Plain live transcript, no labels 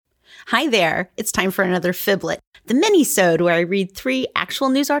Hi there. It's time for another Fiblet, the mini-sode where I read 3 actual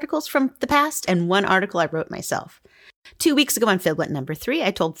news articles from the past and 1 article I wrote myself. 2 weeks ago on Fiblet number 3,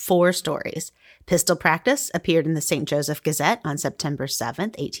 I told 4 stories. Pistol Practice appeared in the St. Joseph Gazette on September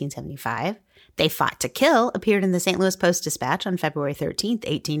 7th, 1875. They Fought to Kill appeared in the St. Louis Post-Dispatch on February 13th,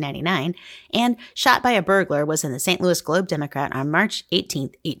 1899. And Shot by a Burglar was in the St. Louis Globe-Democrat on March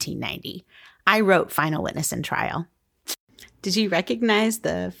 18th, 1890. I wrote Final Witness in Trial. Did you recognize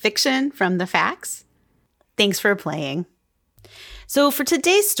the fiction from the facts? Thanks for playing. So for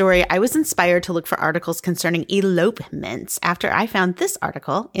today's story, I was inspired to look for articles concerning elopements after I found this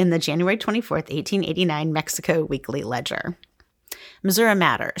article in the January 24th, 1889 Mexico Weekly Ledger. Missouri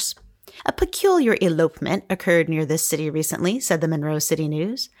Matters. A peculiar elopement occurred near this city recently, said the Monroe City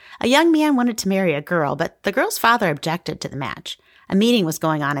News. A young man wanted to marry a girl, but the girl's father objected to the match. A meeting was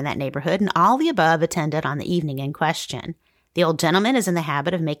going on in that neighborhood, and all the above attended on the evening in question. The old gentleman is in the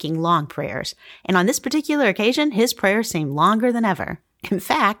habit of making long prayers, and on this particular occasion, his prayer seemed longer than ever. In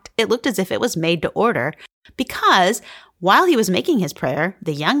fact, it looked as if it was made to order, because while he was making his prayer,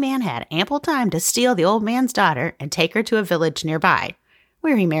 the young man had ample time to steal the old man's daughter and take her to a village nearby,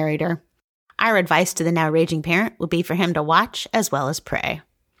 where he married her. Our advice to the now raging parent would be for him to watch as well as pray.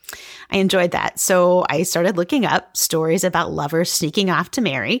 I enjoyed that, so I started looking up stories about lovers sneaking off to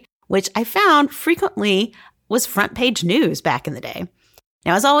marry, which I found frequently was front page news back in the day.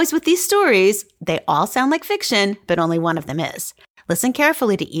 Now, as always with these stories, they all sound like fiction, but only one of them is. Listen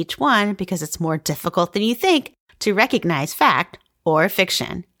carefully to each one because it's more difficult than you think to recognize fact or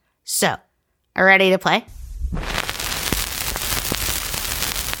fiction. So, are you ready to play?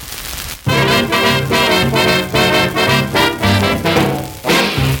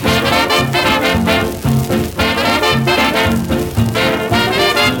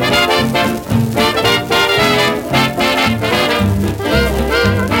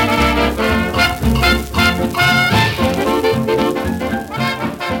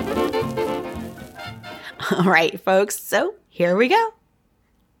 All right, folks, so here we go.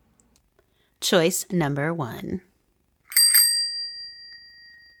 Choice number 1.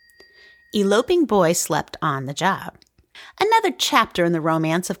 Eloping boy slept on the job. Another chapter in the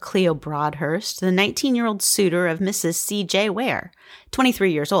romance of Cleo Broadhurst, the 19-year-old suitor of Mrs. C.J. Ware,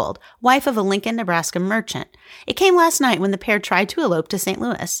 23 years old, wife of a Lincoln, Nebraska merchant. It came last night when the pair tried to elope to St.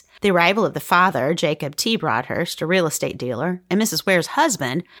 Louis. The arrival of the father, Jacob T. Broadhurst, a real estate dealer, and Mrs. Ware's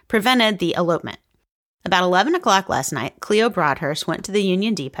husband prevented the elopement. About 11 o'clock last night, Cleo Broadhurst went to the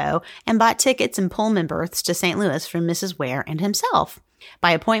Union Depot and bought tickets and Pullman berths to St. Louis for Mrs. Ware and himself.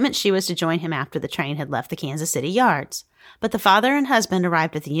 By appointment, she was to join him after the train had left the Kansas City yards. But the father and husband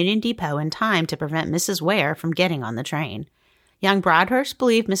arrived at the Union Depot in time to prevent Mrs. Ware from getting on the train. Young Broadhurst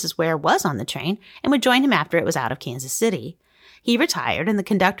believed Mrs. Ware was on the train and would join him after it was out of Kansas City. He retired, and the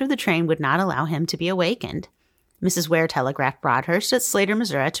conductor of the train would not allow him to be awakened. Mrs. Ware telegraphed Broadhurst at Slater,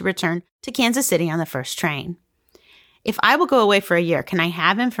 Missouri, to return to Kansas City on the first train. "If I will go away for a year, can I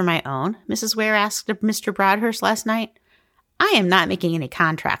have him for my own?" Mrs. Ware asked of Mr. Broadhurst last night. "I am not making any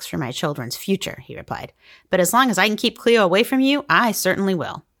contracts for my children's future," he replied. "But as long as I can keep Cleo away from you, I certainly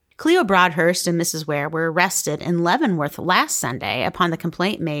will." Cleo Broadhurst and Mrs. Ware were arrested in Leavenworth last Sunday upon the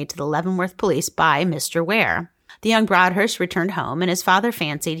complaint made to the Leavenworth police by Mr. Ware. The young Broadhurst returned home, and his father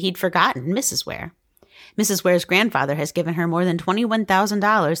fancied he'd forgotten Mrs. Ware. Mrs. Ware's grandfather has given her more than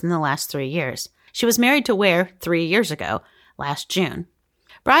 $21,000 in the last 3 years. She was married to Ware 3 years ago, last June.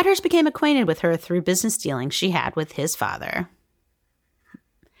 Broadhurst became acquainted with her through business dealings she had with his father.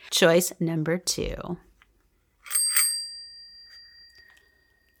 Choice number 2.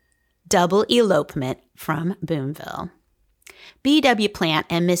 Double elopement from Boonville. B.W. Plant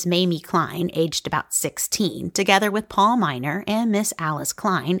and Miss Mamie Klein, aged about 16, together with Paul Miner and Miss Alice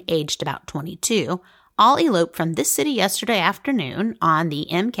Klein, aged about 22, all eloped from this city yesterday afternoon on the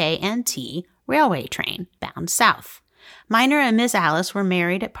MK&T railway train bound south. Miner and Miss Alice were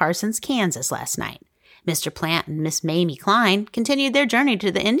married at Parsons, Kansas last night. Mr. Plant and Miss Mamie Klein continued their journey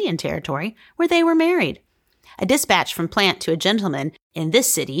to the Indian Territory, where they were married. A dispatch from Plant to a gentleman in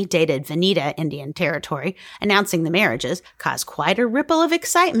this city, dated Veneta, Indian Territory, announcing the marriages, caused quite a ripple of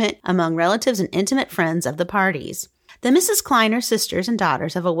excitement among relatives and intimate friends of the parties. The Mrs. Klein are sisters and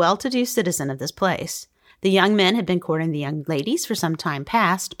daughters of a well-to-do citizen of this place. The young men had been courting the young ladies for some time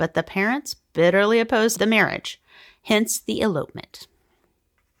past, but the parents bitterly opposed the marriage, hence the elopement.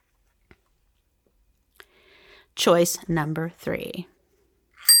 Choice number 3.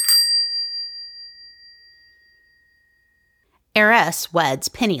 Heiress weds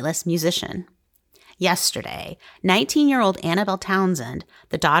penniless musician. Yesterday, 19-year-old Annabelle Townsend,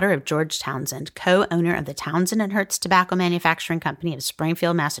 the daughter of George Townsend, co-owner of the Townsend and Hertz Tobacco Manufacturing Company of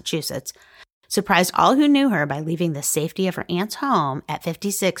Springfield, Massachusetts, surprised all who knew her by leaving the safety of her aunt's home at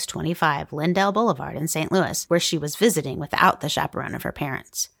 5625 Lindell Boulevard in St. Louis, where she was visiting without the chaperone of her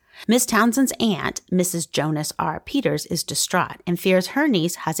parents. Miss Townsend's aunt, Mrs. Jonas R. Peters, is distraught and fears her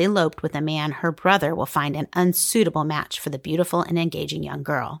niece has eloped with a man her brother will find an unsuitable match for the beautiful and engaging young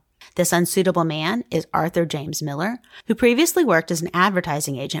girl. This unsuitable man is Arthur James Miller, who previously worked as an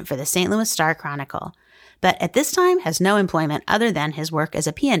advertising agent for the St. Louis Star-Chronicle, but at this time has no employment other than his work as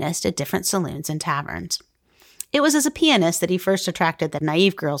a pianist at different saloons and taverns. It was as a pianist that he first attracted the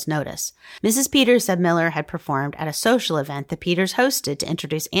naive girl's notice. Mrs. Peters said Miller had performed at a social event that Peters hosted to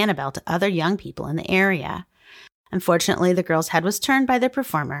introduce Annabelle to other young people in the area. Unfortunately, the girl's head was turned by the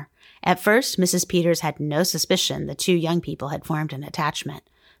performer. At first, Mrs. Peters had no suspicion the two young people had formed an attachment.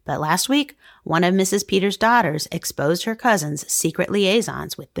 But last week, one of Mrs. Peters' daughters exposed her cousin's secret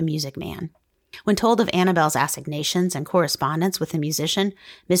liaisons with the music man. When told of Annabelle's assignations and correspondence with the musician,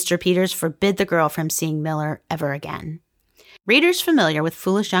 Mr. Peters forbid the girl from seeing Miller ever again. Readers familiar with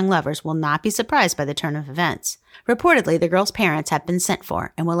Foolish Young Lovers will not be surprised by the turn of events. Reportedly, the girl's parents have been sent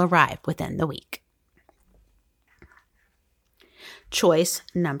for and will arrive within the week. Choice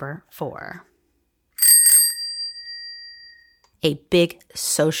number 4. A big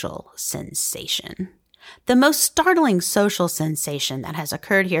social sensation. The most startling social sensation that has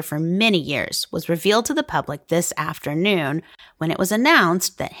occurred here for many years was revealed to the public this afternoon when it was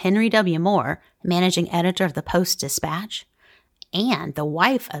announced that Henry W. Moore, managing editor of the Post-Dispatch, and the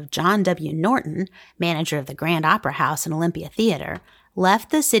wife of John W. Norton, manager of the Grand Opera House and Olympia Theater, left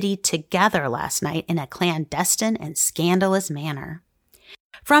the city together last night in a clandestine and scandalous manner.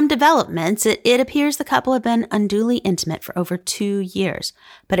 From developments, it appears the couple had been unduly intimate for over 2 years,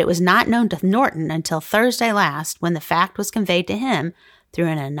 but it was not known to Norton until Thursday last when the fact was conveyed to him through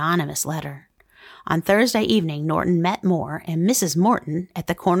an anonymous letter. On Thursday evening, Norton met Moore and Mrs. Morton at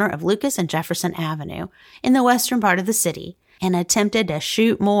the corner of Lucas and Jefferson Avenue in the western part of the city and attempted to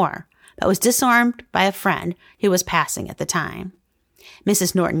shoot Moore, but was disarmed by a friend who was passing at the time.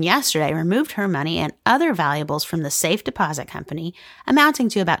 Mrs. Norton yesterday removed her money and other valuables from the safe deposit company, amounting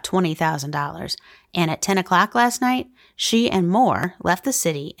to about $20,000, and at 10 o'clock last night, she and Moore left the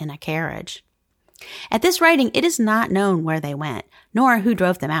city in a carriage. At this writing, it is not known where they went, nor who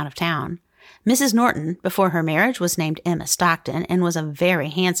drove them out of town. Mrs. Norton, before her marriage, was named Emma Stockton and was a very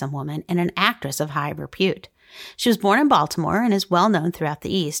handsome woman and an actress of high repute. She was born in Baltimore and is well known throughout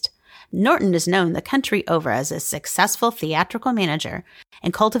the East. Norton is known the country over as a successful theatrical manager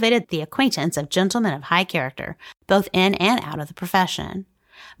and cultivated the acquaintance of gentlemen of high character, both in and out of the profession.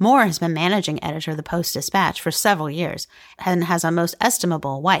 Moore has been managing editor of the Post-Dispatch for several years and has a most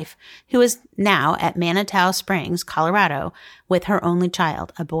estimable wife who is now at Manitou Springs, Colorado, with her only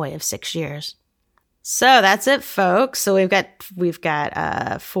child, a boy of 6 years. So that's it, folks. So we've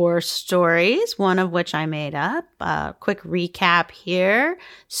got 4 stories, one of which I made up. Quick recap here.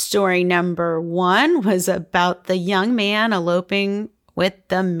 Story number 1 was about the young man eloping with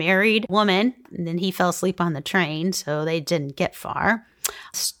the married woman, and then he fell asleep on the train, so they didn't get far.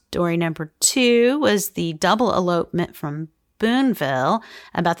 Story number 2 was the double elopement from Boonville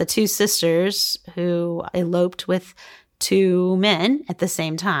about the 2 sisters who eloped with 2 men at the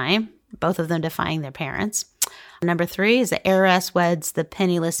same time, both of them defying their parents. Number 3 is the heiress weds the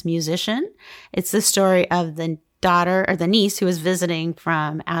penniless musician. It's the story of the daughter or the niece who was visiting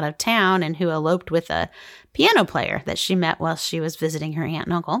from out of town and who eloped with a piano player that she met while she was visiting her aunt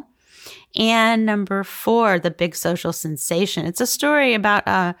and uncle. And number 4, the big social sensation. It's a story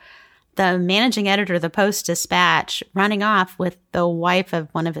about the managing editor of the Post-Dispatch running off with the wife of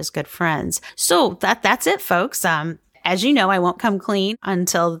one of his good friends. So that's it, folks. As you know, I won't come clean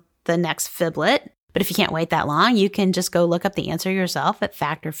until the next Fiblet. But if you can't wait that long, you can just go look up the answer yourself at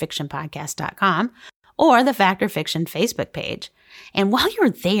factorfictionpodcast.com or the Fact or Fiction Facebook page. And while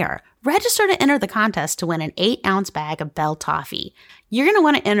you're there, register to enter the contest to win an 8-ounce bag of Bell Toffee. You're going to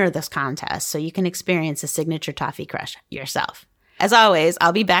want to enter this contest so you can experience a signature toffee crush yourself. As always,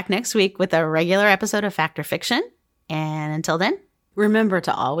 I'll be back next week with a regular episode of Fact or Fiction. And until then, remember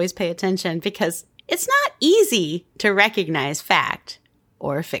to always pay attention because it's not easy to recognize fact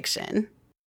or fiction.